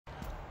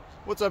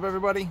What's up,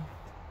 everybody?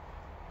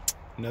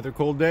 Another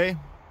cold day.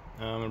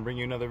 I'm gonna bring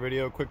you another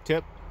video. Quick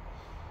tip: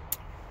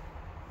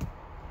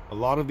 a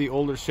lot of the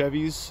older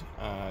Chevys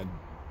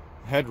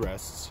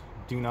headrests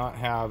do not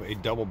have a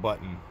double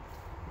button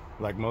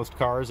like most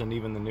cars and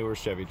even the newer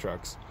Chevy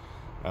trucks.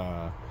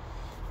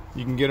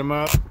 You can get them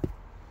up,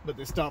 but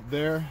they stop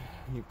there.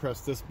 You press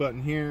this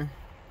button here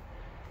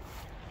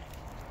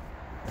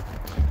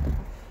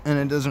and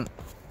it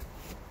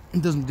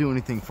doesn't do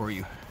anything for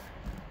you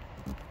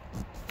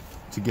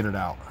to get it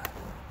out.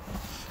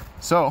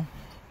 So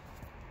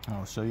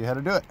I'll show you how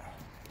to do it.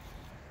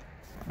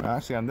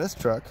 Actually, on this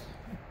truck,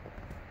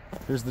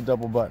 here's the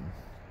double button.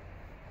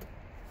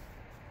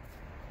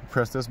 You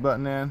press this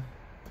button in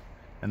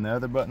and the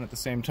other button at the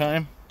same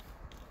time.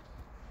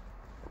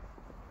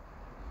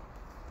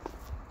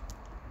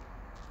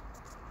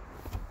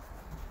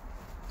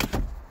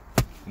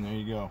 And there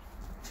you go.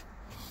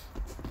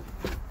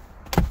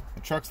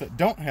 The trucks that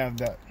don't have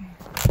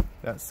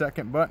that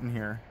second button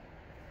here,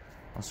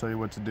 I'll show you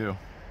what to do.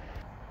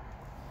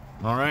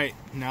 All right,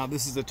 now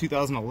this is a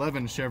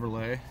 2011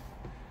 Chevrolet,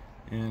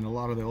 and a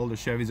lot of the older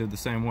Chevys are the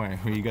same way,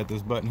 where you got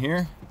this button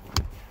here,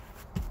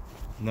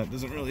 and that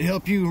doesn't really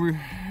help you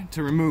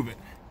to remove it.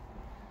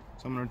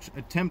 So I'm going to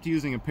attempt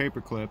using a paper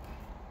clip.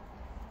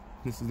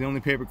 This is the only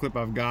paper clip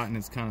I've got, and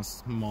it's kind of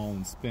small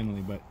and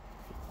spindly, but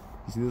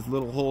you see this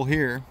little hole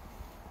here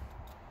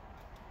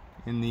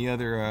in the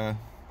other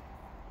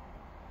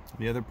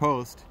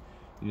post.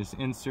 You just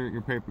insert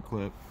your paper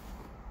clip.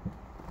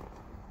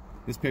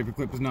 This paper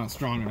clip is not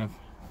strong enough,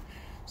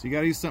 so you got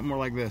to use something more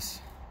like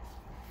this.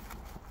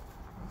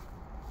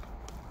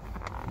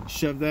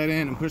 Shove that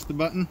in and push the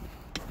button.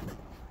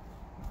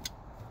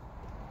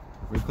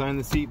 Recline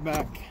the seat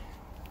back,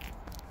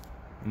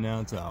 and now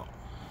it's out.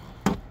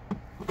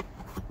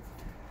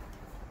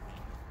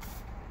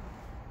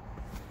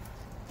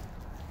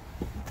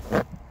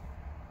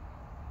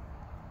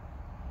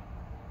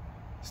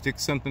 Stick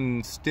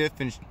something stiff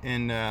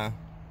and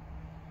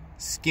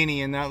skinny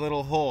in that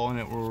little hole, and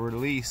it will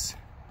release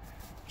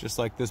just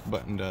like this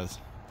button does.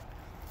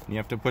 And you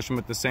have to push them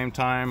at the same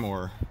time,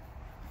 or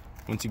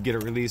once you get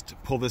it released,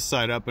 pull this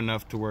side up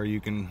enough to where you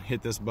can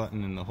hit this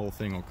button and the whole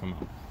thing will come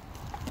out.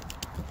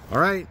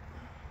 Alright,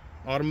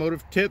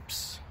 automotive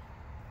tips.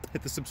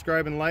 Hit the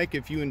subscribe and like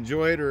if you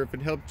enjoyed or if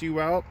it helped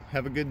you out.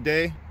 Have a good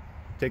day.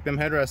 Take them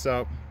headrests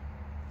out.